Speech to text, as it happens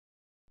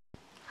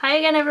Hi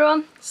again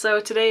everyone! So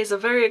today is a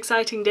very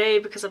exciting day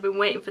because I've been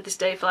waiting for this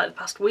day for like the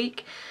past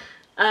week.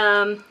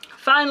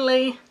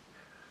 Finally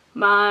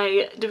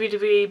my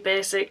WWE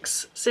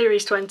Basics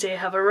Series 20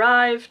 have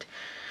arrived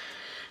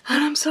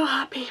and I'm so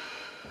happy.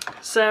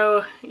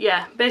 So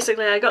yeah,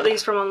 basically I got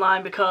these from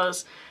online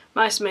because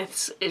my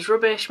Smiths is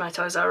rubbish, my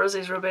Toys R Us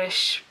is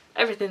rubbish,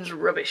 everything's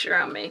rubbish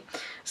around me.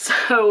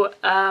 So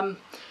I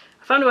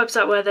found a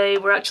website where they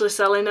were actually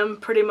selling them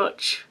pretty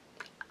much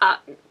at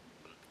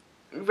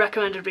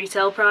recommended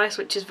retail price,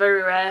 which is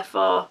very rare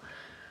for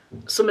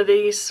some of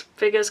these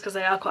figures because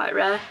they are quite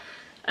rare,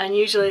 and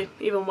usually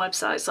even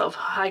websites sort of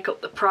hike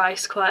up the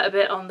price quite a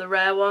bit on the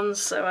rare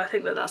ones, so I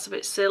think that that's a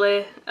bit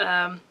silly,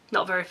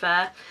 not very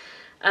fair.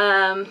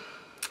 But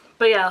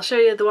yeah, I'll show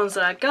you the ones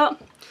that I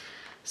got.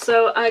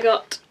 So I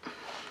got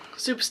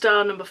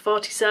Superstar number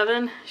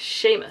 47,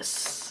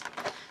 Sheamus.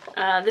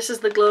 This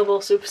is the Global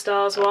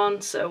Superstars one,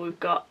 so we've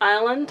got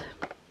Ireland,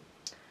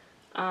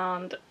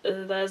 and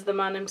there's the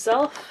man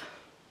himself.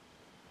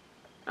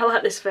 I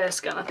like this face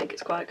scan, I think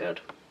it's quite good.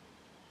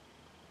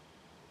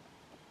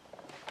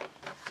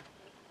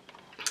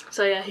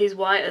 So yeah, he's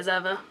white as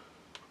ever.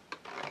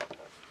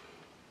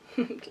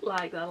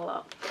 Like that a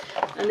lot.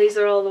 And these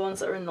are all the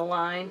ones that are in the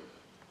line.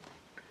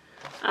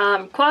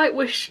 Quite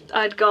wish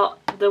I'd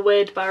got the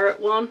Wade Barrett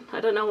one. I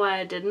don't know why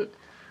I didn't.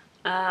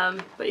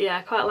 But yeah,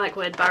 I quite like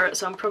Wade Barrett,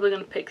 so I'm probably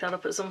going to pick that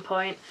up at some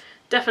point.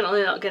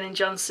 Definitely not getting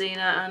John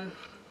Cena, and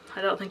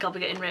I don't think I'll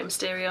be getting Rey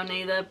Mysterio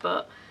neither,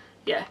 but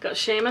yeah, got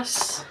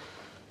Sheamus.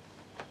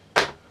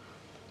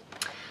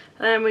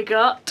 Then we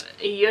got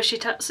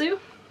Yoshitatsu.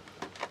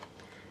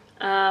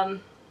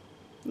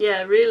 Yeah,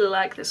 I really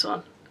like this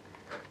one.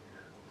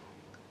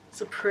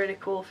 It's a pretty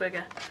cool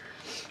figure.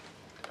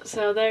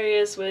 So there he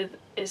is with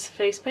his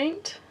face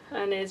paint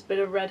and his bit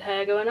of red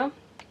hair going on.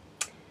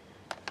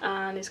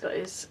 And he's got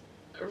his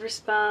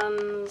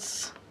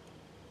wristbands,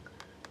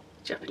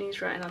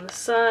 Japanese writing on the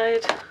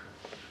side.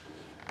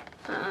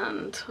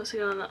 And what's he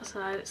got on that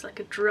side? It's like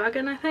a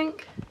dragon, I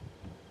think.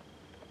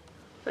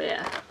 But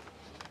yeah.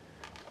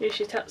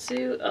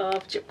 Yoshitatsu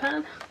of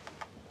Japan.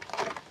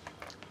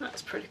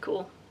 That's pretty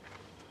cool.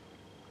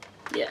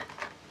 Yeah,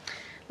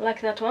 I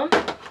like that one.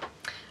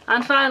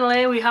 And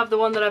finally we have the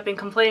one that I've been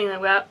complaining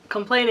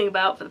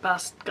about for the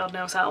past God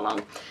knows how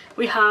long.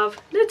 We have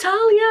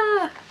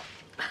Natalya!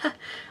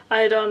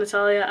 I adore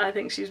Natalya, I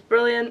think she's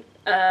brilliant.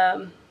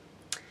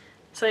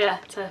 So yeah,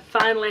 to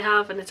finally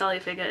have a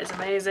Natalya figure is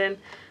amazing.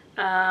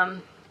 So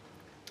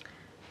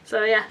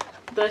yeah,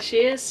 there she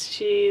is.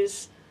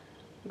 She's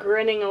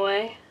grinning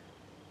away.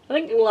 I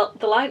think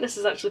the likeness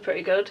is actually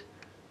pretty good.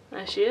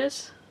 There she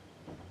is.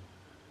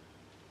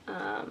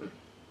 Yeah,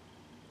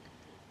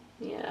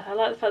 I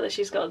like the fact that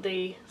she's got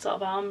the sort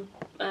of arm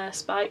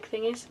spike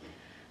thingies.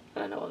 I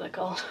don't know what they're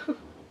called.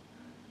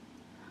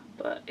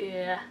 But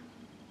yeah,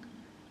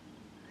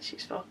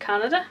 she's for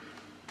Canada.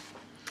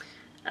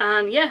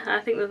 And yeah, I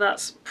think that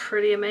that's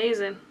pretty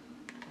amazing.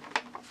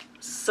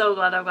 So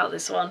glad I got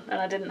this one and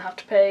I didn't have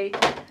to pay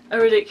a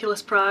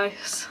ridiculous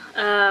price.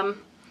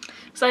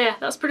 So yeah,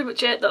 that's pretty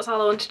much it. That's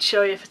all I wanted to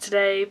show you for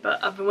today,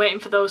 but I've been waiting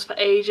for those for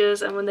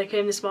ages, and when they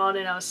came this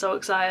morning I was so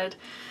excited.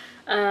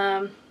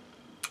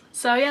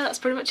 So yeah, that's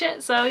pretty much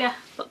it. So yeah,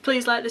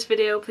 please like this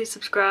video, please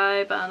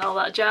subscribe and all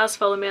that jazz.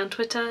 Follow me on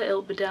Twitter,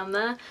 it'll be down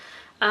there.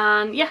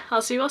 And yeah,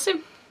 I'll see you all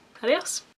soon. Adios.